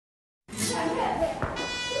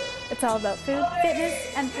It's all about food,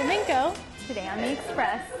 fitness, and flamenco today on The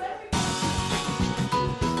Express.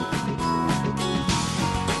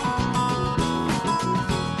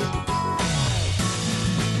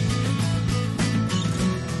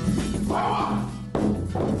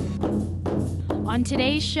 On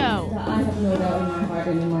today's show, I have no doubt in my heart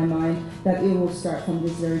and in my mind that it will start from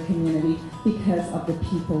this very community because of the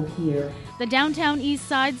people here. The downtown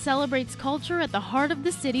Eastside celebrates culture at the heart of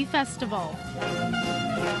the city festival.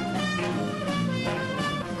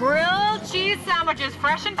 Grilled cheese sandwiches,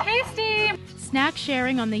 fresh and tasty. Snack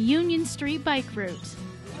sharing on the Union Street bike route.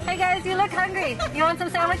 Hey guys, you look hungry. You want some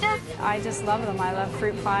sandwiches? I just love them. I love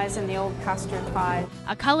fruit pies and the old custard pie.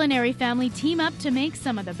 A culinary family team up to make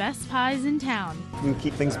some of the best pies in town. We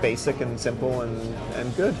keep things basic and simple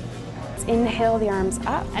and good. Inhale the arms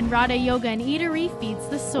up. And Radha Yoga and Eatery feeds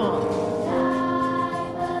the soul.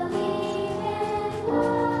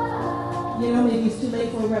 You know, maybe it's too late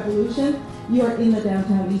for a revolution. You're in the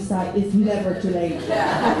downtown east side. It's never too late.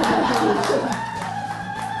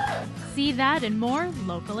 See that and more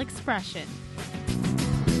local expression.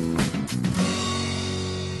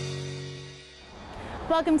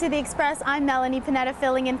 Welcome to The Express. I'm Melanie Pineda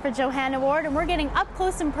filling in for Johanna Ward, and we're getting up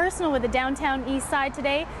close and personal with the downtown east side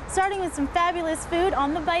today, starting with some fabulous food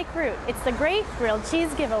on the bike route. It's the Great Grilled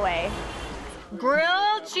Cheese Giveaway.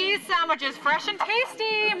 Grilled cheese sandwiches, fresh and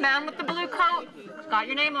tasty. Man with the blue coat, got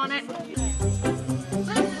your name on it.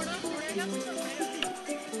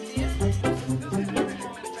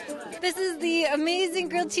 This is the amazing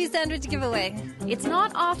grilled cheese sandwich giveaway. It's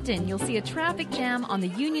not often you'll see a traffic jam on the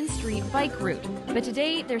Union Street bike route, but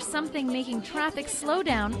today there's something making traffic slow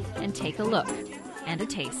down and take a look and a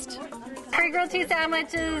taste. Free grilled cheese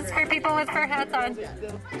sandwiches for people with fur hats on.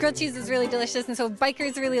 Grilled cheese is really delicious, and so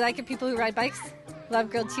bikers really like it. People who ride bikes love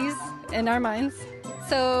grilled cheese in our minds.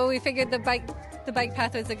 So we figured the bike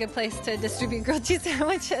path was a good place to distribute grilled cheese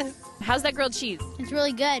sandwiches. How's that grilled cheese? It's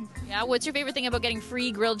really good. Yeah, what's your favorite thing about getting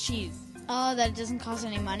free grilled cheese? Oh, that it doesn't cost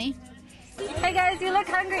any money. Hey guys, you look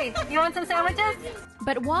hungry. You want some sandwiches?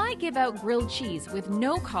 But why give out grilled cheese with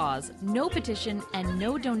no cause, no petition, and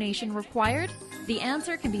no donation required? The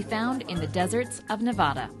answer can be found in the deserts of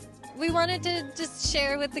Nevada. We wanted to just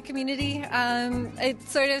share with the community. It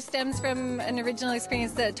sort of stems from an original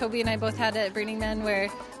experience that Toby and I both had at Burning Man, where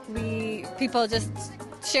people just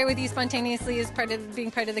share with you spontaneously as part of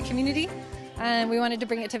being part of the community, and we wanted to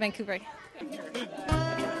bring it to Vancouver.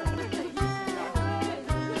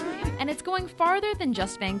 And it's going farther than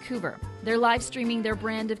just Vancouver. They're live streaming their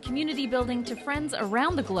brand of community building to friends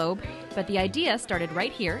around the globe, but the idea started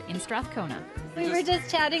right here in Strathcona. We were just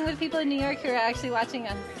chatting with people in New York who are actually watching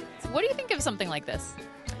us. What do you think of something like this?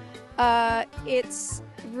 It's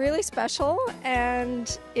really special,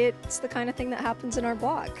 and it's the kind of thing that happens in our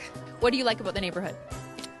block. What do you like about the neighborhood?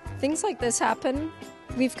 Things like this happen.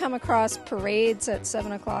 We've come across parades at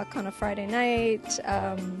 7 o'clock on a Friday night.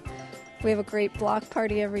 We have a great block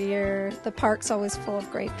party every year. The park's always full of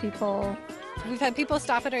great people. We've had people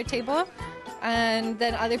stop at our table, and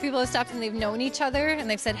then other people have stopped and they've known each other, and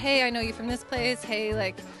they've said, hey, I know you from this place. Hey,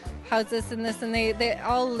 like, how's this and this? And they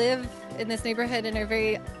all live in this neighborhood and are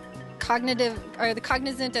very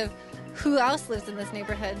cognizant of who else lives in this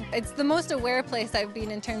neighborhood. It's the most aware place I've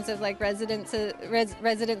been in terms of like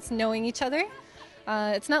residents knowing each other.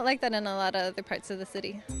 It's not like that in a lot of other parts of the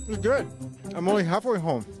city. It's good. I'm only halfway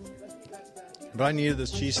home, but I needed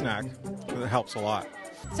this cheese snack. It helps a lot.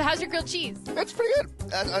 So how's your grilled cheese? It's pretty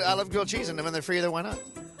good. I love grilled cheese, and when they're free, then why not?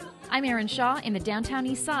 I'm Erin Shaw in the downtown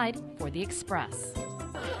east side for The Express.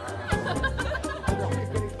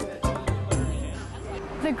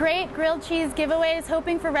 The Great Grilled Cheese Giveaway is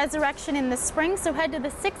hoping for resurrection in the spring, so head to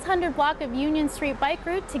the 600 block of Union Street bike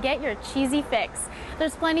route to get your cheesy fix.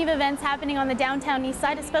 There's plenty of events happening on the downtown east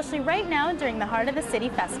side, especially right now during the Heart of the City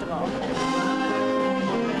Festival.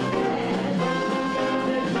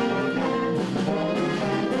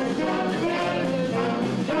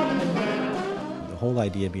 The whole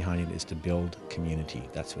idea behind it is to build community.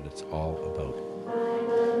 That's what it's all about.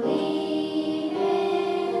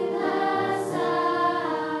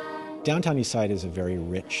 Downtown Eastside is a very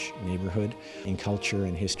rich neighborhood in culture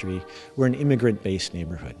and history. We're an immigrant-based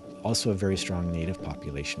neighborhood, also a very strong Native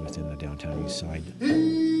population within the downtown Eastside.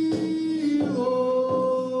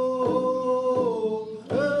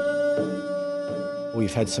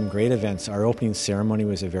 We've had some great events. Our opening ceremony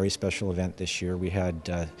was a very special event this year. We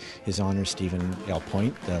had His Honour Stephen L.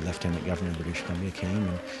 Point, the Lieutenant Governor of British Columbia, came,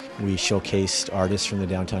 and we showcased artists from the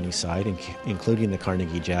downtown east side, including the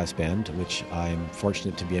Carnegie Jazz Band, which I'm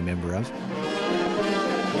fortunate to be a member of.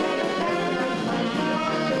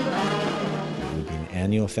 We've been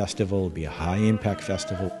annual festival. It'll be a high-impact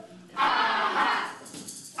festival.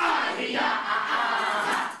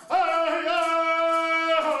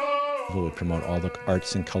 It would promote all the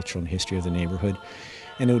arts and cultural and history of the neighborhood,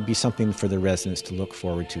 and it would be something for the residents to look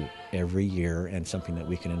forward to every year, and something that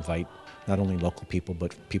we can invite not only local people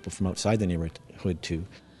but people from outside the neighborhood too.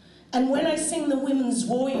 And when I sing the Women's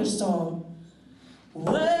Warrior song,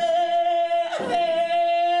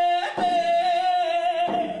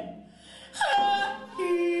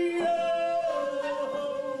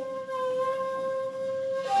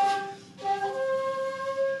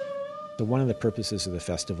 So one of the purposes of the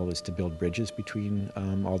festival is to build bridges between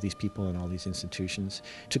all these people and all these institutions,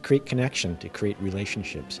 to create connection, to create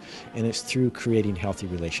relationships. And it's through creating healthy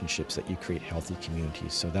relationships that you create healthy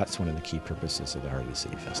communities. So that's one of the key purposes of the Heart of the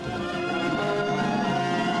City Festival.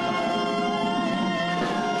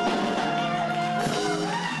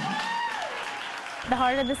 The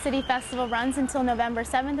Heart of the City Festival runs until November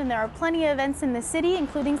 7th, and there are plenty of events in the city,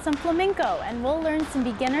 including some flamenco, and we'll learn some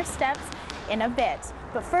beginner steps in a bit.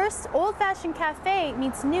 But first, Old Fashioned Cafe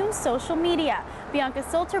meets new social media. Bianca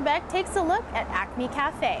Solterbeck takes a look at Acme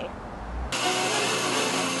Cafe.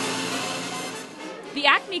 The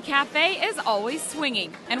Acme Cafe is always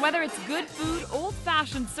swinging, and whether it's good food,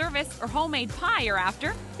 old-fashioned service, or homemade pie you're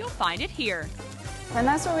after, you'll find it here. And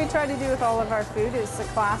that's what we try to do with all of our food, is the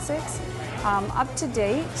classics, up to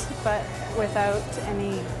date, but without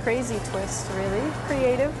any crazy twists, really.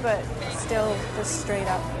 Creative, but still just straight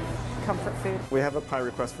up comfort food. We have a pie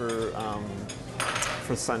request for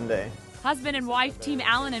Sunday. Husband and wife team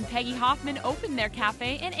Alan and Peggy Hoffman opened their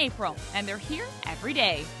cafe in April, and they're here every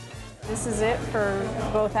day. This is it for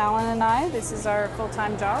both Alan and I. This is our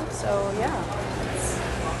full-time job, so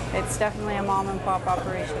yeah, it's definitely a mom and pop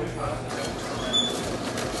operation.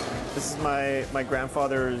 This is my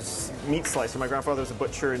grandfather's meat slicer. My grandfather's a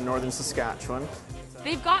butcher in northern Saskatchewan.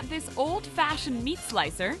 They've got this old-fashioned meat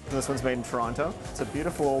slicer. This one's made in Toronto. It's a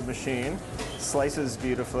beautiful old machine. Slices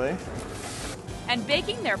beautifully. And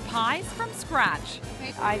baking their pies from scratch.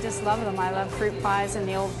 I just love them. I love fruit pies and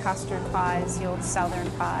the old custard pies, the old southern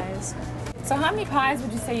pies. So how many pies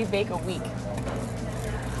would you say you bake a week?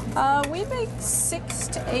 We bake 6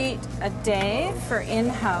 to 8 a day for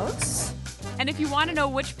in-house. And if you want to know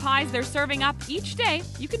which pies they're serving up each day,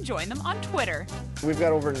 you can join them on Twitter. We've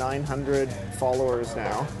got over 900 followers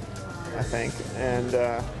now, I think, and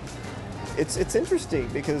it's interesting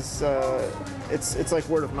because it's like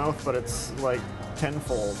word of mouth, but it's like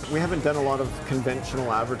tenfold. We haven't done a lot of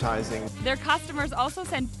conventional advertising. Their customers also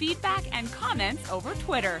send feedback and comments over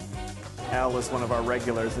Twitter. Elle is one of our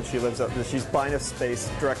regulars, and she lives up. She's buying a space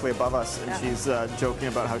directly above us, and she's joking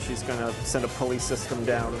about how she's going to send a pulley system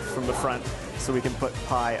down from the front so we can put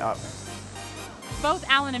pie up. Both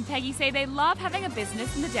Alan and Peggy say they love having a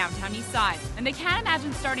business in the downtown Eastside, and they can't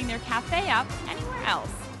imagine starting their cafe up anywhere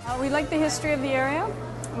else. We like the history of the area.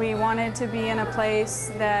 We wanted to be in a place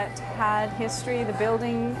that had history. The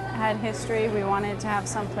building had history. We wanted to have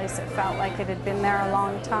some place that felt like it had been there a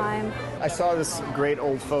long time. I saw this great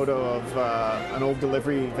old photo of an old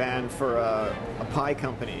delivery van for a pie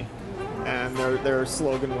company, and their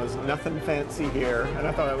slogan was "Nothing fancy here," and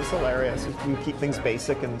I thought that was hilarious. We keep things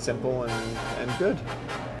basic and simple and good.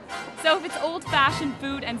 So if it's old-fashioned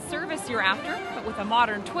food and service you're after, but with a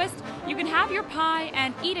modern twist, you can have your pie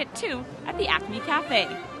and eat it too at the Acme Cafe.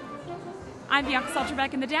 I'm Bianca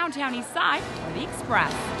Solterbeck in the downtown Eastside for The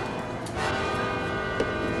Express.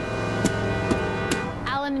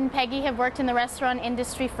 Alan and Peggy have worked in the restaurant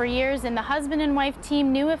industry for years, and the husband and wife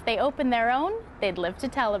team knew if they opened their own, they'd live to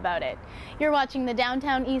tell about it. You're watching the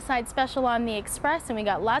Downtown Eastside special on The Express, and we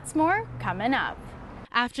got lots more coming up.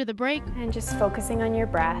 After the break, and just focusing on your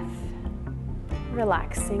breath,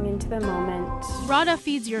 relaxing into the moment. Rada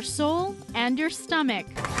feeds your soul and your stomach.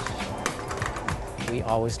 We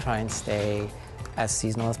always try and stay as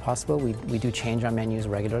seasonal as possible. We do change our menus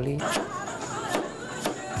regularly.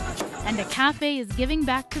 And a cafe is giving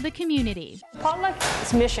back to the community.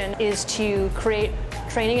 Potluck's mission is to create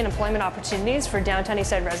training and employment opportunities for downtown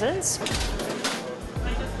Eastside residents.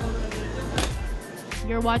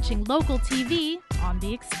 You're watching local TV on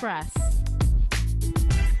The Express.